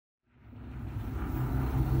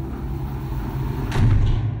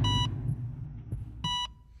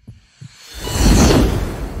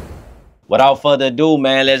without further ado,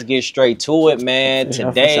 man, let's get straight to it, man.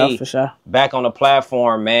 Today, for sure. back on the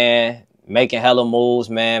platform, man. Making hella moves,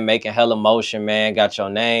 man. Making hella motion, man. Got your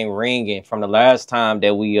name ringing from the last time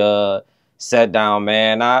that we sat down,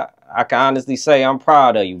 man. I can honestly say I'm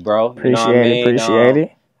proud of you, bro. You know what I mean? Appreciate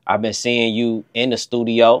it. I've been seeing you in the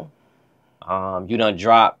studio. You done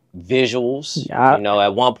dropped visuals. Yeah. You know,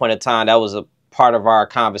 at one point in time, that was a part of our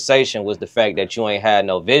conversation was the fact that you ain't had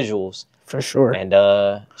no visuals. For sure. And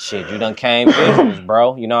shit, you done came visuals,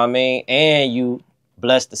 bro. You know what I mean? And you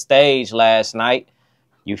blessed the stage last night.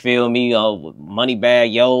 You feel me?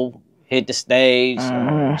 Moneybag Yo hit the stage.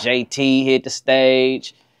 JT hit the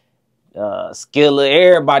stage. Skilla,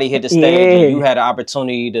 everybody hit the stage. Yeah. And you had the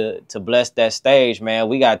opportunity to bless that stage, man.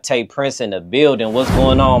 We got Tay Prince in the building. What's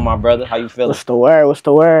going on, my brother? How you feeling? What's the word? What's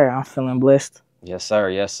the word? I'm feeling blessed. Yes, sir.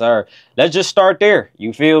 Yes, sir. Let's just start there.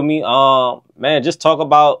 You feel me? Man, just talk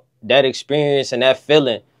about that experience and that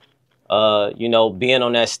feeling. You know, being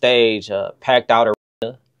on that stage, packed out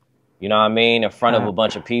arena, you know what I mean, in front of a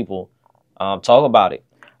bunch of people. Talk about it.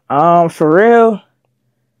 For real,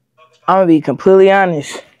 I'm gonna be completely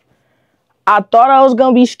honest. I thought I was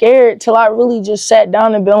gonna be scared till I really just sat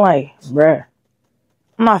down and been like, bruh,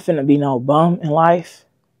 I'm not finna be no bum in life.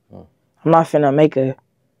 I'm not finna make a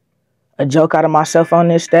joke out of myself on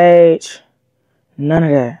this stage. None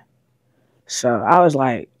of that. So I was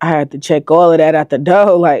like, I had to check all of that at the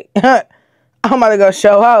door. Like, I'm about to go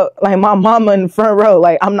show out. Like, my mama in the front row.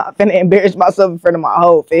 Like, I'm not finna embarrass myself in front of my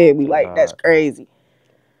whole family. Like, that's crazy.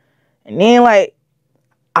 And then, like,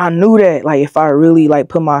 I knew that, like, if I really, like,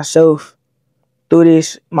 put myself through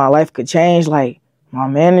this, my life could change. Like, my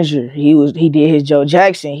manager, he did his Joe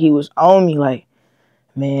Jackson. He was on me, like,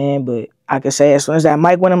 man, but I could say as soon as that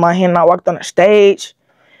mic went in my hand and I walked on the stage,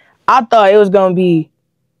 I thought it was gonna be,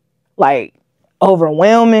 like,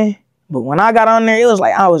 overwhelming. But when I got on there, it was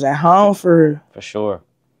like I was at home for sure.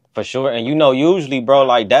 For sure. And you know, usually, bro,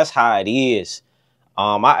 like, that's how it is.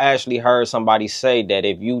 I actually heard somebody say that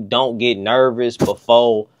if you don't get nervous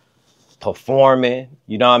before performing,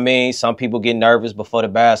 you know what I mean? Some people get nervous before the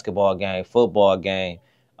basketball game, football game.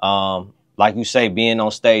 Like you say, being on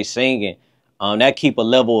stage singing, that keep a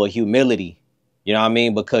level of humility, you know what I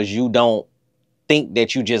mean? Because you don't think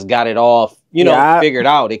that you just got it all, you know, figured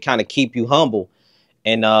out. It kind of keep you humble.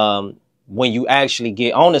 And when you actually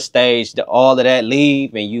get on the stage, all of that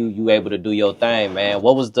leave and you able to do your thing, man.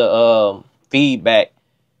 What was the feedback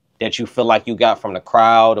that you feel like you got from the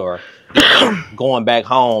crowd or going back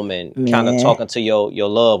home and kind of talking to your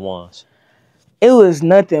loved ones? It was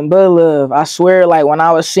nothing but love. I swear, like, when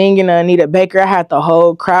I was singing Anita Baker, I had the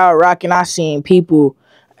whole crowd rocking. I seen people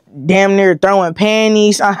damn near throwing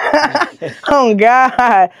panties. Oh,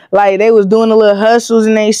 God. Like, they was doing the little hustles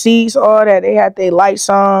in their seats, all that. They had their lights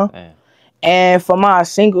on. Man. And for my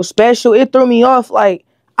single special, it threw me off. Like,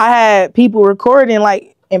 I had people recording,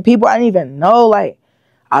 like, and people I didn't even know. Like,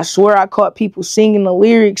 I swear I caught people singing the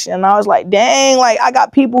lyrics, and I was like, dang, like, I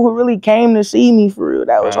got people who really came to see me for real.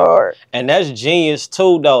 That was hard. And that's genius,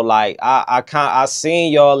 too, though. Like, I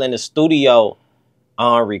seen y'all in the studio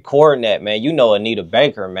recording that, man. You know Anita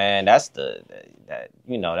Baker, man. That's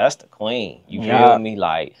you know, that's the queen. You feel me?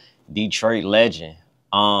 Like, Detroit legend.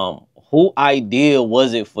 Who idea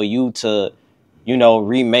was it for you to, you know,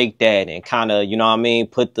 remake that and kind of, you know what I mean,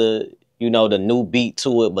 put the, you know, the new beat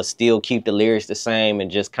to it, but still keep the lyrics the same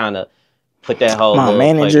and just kind of put that whole my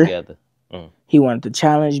manager play together? He wanted to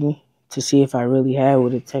challenge me to see if I really had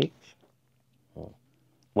what it takes.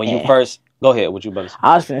 When you first, go ahead, what you about to say?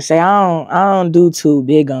 I was finna say, I don't do too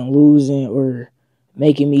big on losing or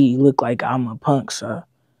making me look like I'm a punk, so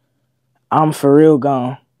I'm for real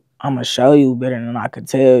I'm gonna show you better than I could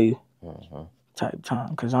tell you type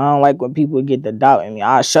time. Cause I don't like when people get the doubt in me.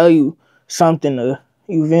 I'll show you something to,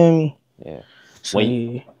 you feel me? Yeah. So,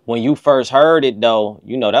 when you first heard it though,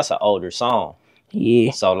 you know, that's an older song.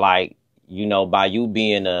 Yeah. So like, you know, by you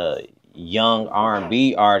being a young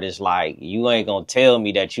R&B artist, like, you ain't gonna tell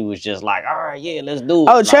me that you was just like, all right, yeah, let's do it.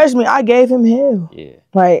 Oh, trust me, I gave him hell. Yeah.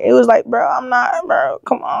 Like, it was like, bro,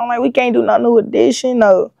 come on, like, we can't do no new edition,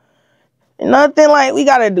 no. Nothing, like, we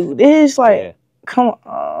gotta do this, like, come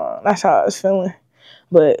on. That's how I was feeling.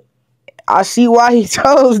 But I see why he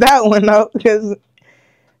chose that one, though, because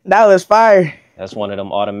that was fire. That's one of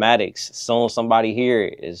them automatics. As soon as somebody hear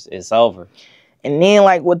it, it's over. And then,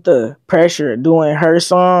 like, with the pressure of doing her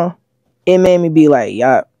song, it made me be like,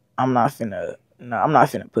 yeah, I'm not finna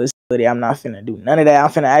pussy with it. I'm not finna do none of that.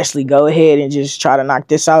 I'm finna actually go ahead and just try to knock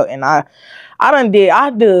this out. And I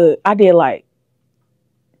did like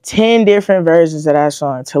 10 different versions of that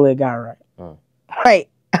song until it got right. Like,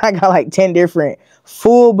 I got like 10 different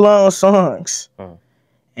full-blown songs.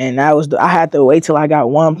 And that was I had to wait till I got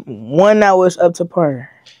one that was up to par.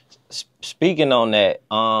 Speaking on that,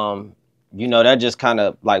 you know, that just kind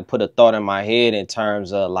of like put a thought in my head in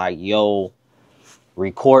terms of like your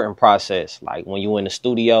recording process. Like when you in the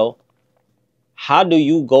studio, how do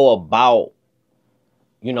you go about,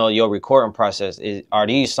 you know, your recording process? Are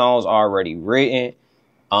these songs already written?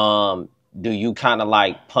 Do you kind of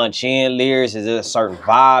like punch in lyrics? Is it a certain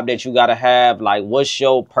vibe that you gotta have? Like, what's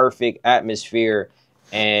your perfect atmosphere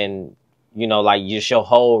and, you know, like just your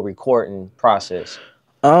whole recording process?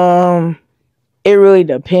 It really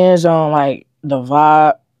depends on like the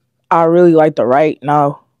vibe. I really like to write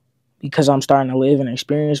now because I'm starting to live and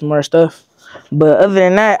experience more stuff. But other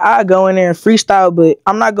than that, I go in there and freestyle, but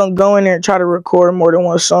I'm not gonna go in there and try to record more than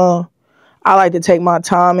one song. I like to take my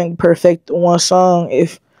time and perfect one song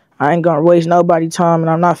if I ain't gonna waste nobody's time, and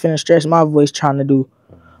I'm not finna stress my voice trying to do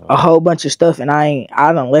a whole bunch of stuff, and I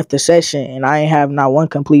done left the session and I ain't have not one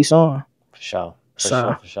complete song. For sure.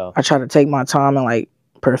 For For sure. I try to take my time and like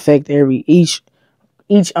perfect each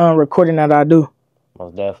recording that I do.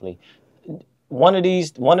 Most definitely. One of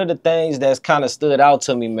the things that's kind of stood out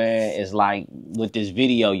to me, man, is like with this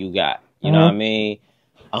video you got. You know what I mean?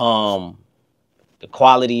 The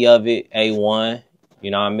quality of it, A1.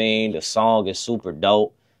 You know what I mean? The song is super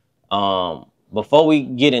dope. Before we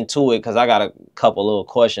get into it, because I got a couple little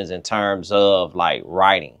questions in terms of like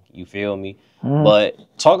writing. You feel me? But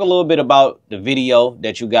talk a little bit about the video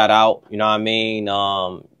that you got out. You know what I mean?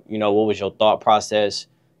 You know, what was your thought process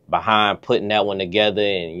behind putting that one together?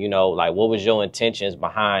 And, you know, like, what was your intentions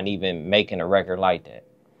behind even making a record like that?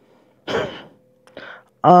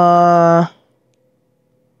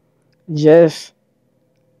 Just,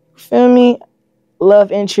 feel me?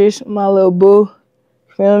 Love interest, my little boo.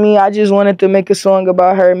 Feel me? I just wanted to make a song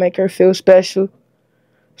about her, make her feel special.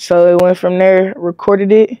 So it went from there,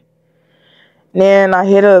 recorded it. Then I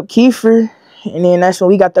hit up Kiefer, and then that's when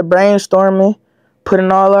we got the brainstorming, putting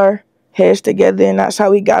all our heads together, and that's how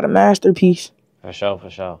we got a masterpiece. For sure, for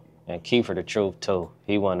sure. And Kiefer the truth too.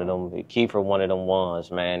 He one of them. Kiefer one of them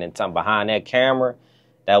ones, man. And behind that camera,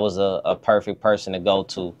 that was a perfect person to go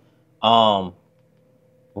to.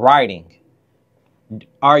 Writing.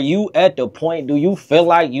 Are you at the point? Do you feel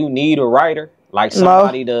like you need a writer, like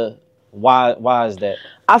somebody to? Why is that?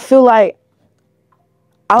 I feel like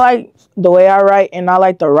I like the way I write, and I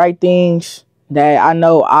like to write things that I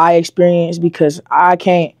know I experience, because I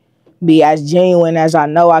can't be as genuine as I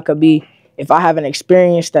know I could be if I haven't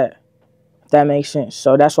experienced that. If that makes sense.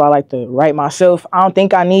 So that's why I like to write myself. I don't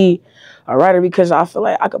think I need a writer because I feel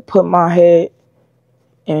like I could put my head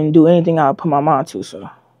and do anything I put my mind to. So.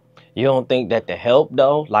 You don't think that the help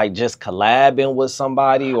though, like just collabing with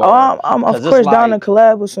somebody? Or, I'm of course down to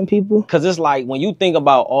collab with some people. Cause it's like when you think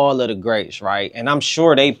about all of the greats, right? And I'm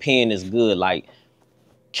sure they pen is good. Like,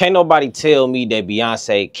 can't nobody tell me that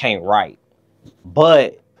Beyonce can't write,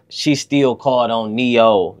 but she still called on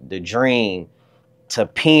Neo, The Dream, to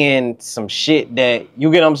pen some shit that, you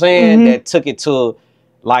get what I'm saying? That took it to,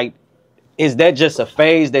 like, is that just a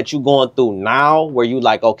phase that you going through now where you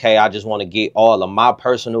like, okay, I just want to get all of my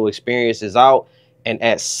personal experiences out, and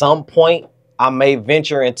at some point I may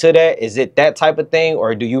venture into that? Is it that type of thing,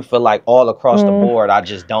 or do you feel like all across the board I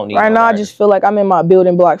just don't need right now? I just feel like I'm in my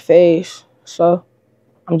building block phase, so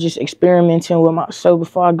I'm just experimenting with myself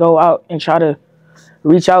before I go out and try to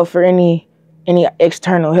reach out for any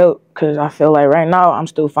external help, because I feel like right now I'm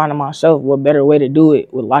still finding myself. What better way to do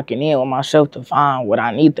it with locking in with myself to find what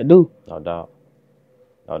I need to do. No doubt.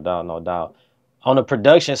 No doubt, no doubt. On the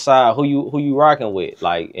production side, who you rocking with,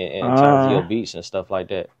 like in terms of your beats and stuff like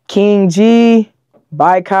that? King G,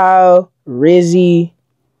 Baikal, Rizzy,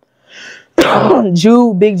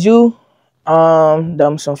 Jew, Big Jew,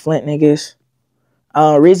 them some Flint niggas.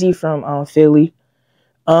 Rizzy from Philly.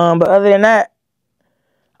 But other than that,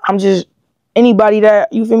 I'm just anybody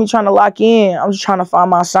that, you feel me, trying to lock in. I'm just trying to find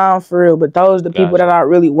my sound for real. But those are the people that I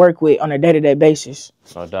really work with on a day-to-day basis.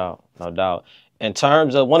 No doubt, no doubt. In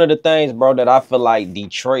terms of one of the things, bro, that I feel like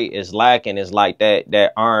Detroit is lacking is like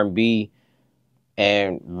that R&B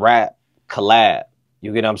and rap collab.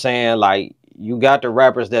 You get what I'm saying? Like, you got the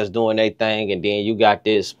rappers that's doing their thing, and then you got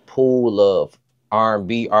this pool of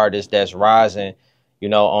R&B artists that's rising, you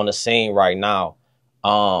know, on the scene right now.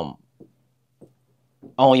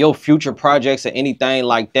 On your future projects or anything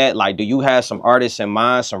like that, like, do you have some artists in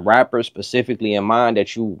mind, some rappers specifically in mind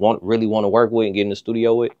that you really want to work with and get in the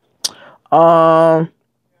studio with? I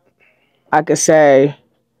could say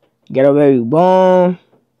Ghetto Baby Boom,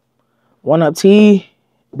 One Up T,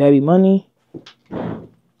 Baby Money,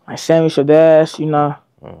 like Sammy Shabazz, you know,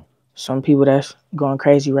 some people that's going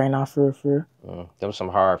crazy right now for real. Them some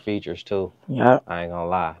hard features too. Yeah. I ain't gonna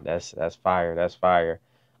lie. That's fire. That's fire.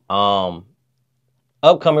 Um,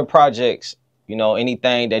 Upcoming projects. You know,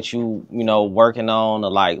 anything that you working on,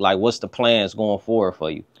 or like what's the plans going forward for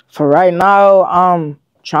you? For right now, I'm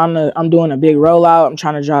doing a big rollout. I'm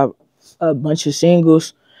trying to drop a bunch of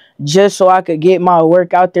singles just so I could get my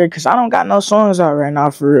work out there because I don't got no songs out right now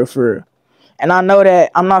for real, for real. And I know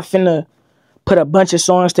that I'm not finna put a bunch of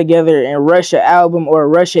songs together and rush an album or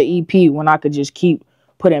rush an EP when I could just keep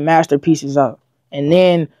putting masterpieces out. And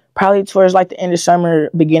then probably towards like the end of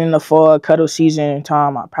summer, beginning of fall, cuddle season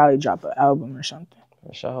time, I'll probably drop an album or something.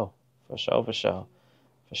 For sure. For sure. For sure.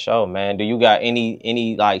 For sure, man. Do you got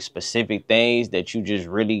any like specific things that you just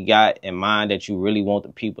really got in mind that you really want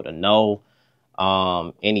the people to know?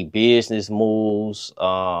 Any business moves?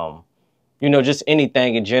 Just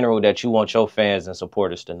anything in general that you want your fans and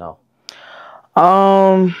supporters to know.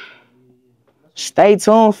 Um, Stay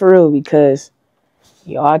tuned for real because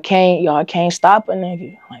y'all can't stop a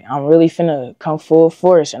nigga. Like I'm really finna come full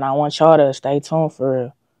force and I want y'all to stay tuned for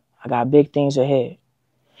real. I got big things ahead.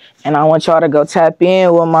 And I want y'all to go tap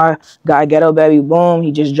in with my guy Ghetto Baby Boom.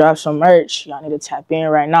 He just dropped some merch. Y'all need to tap in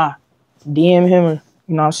right now. DM him,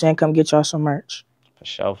 you know what I'm saying? Come get y'all some merch. For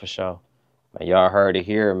sure, for sure. Man, y'all heard it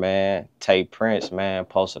here, man. Tate Prince, man.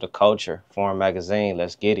 Post of the Culture, Foreign Magazine.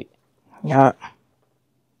 Let's get it. Yeah.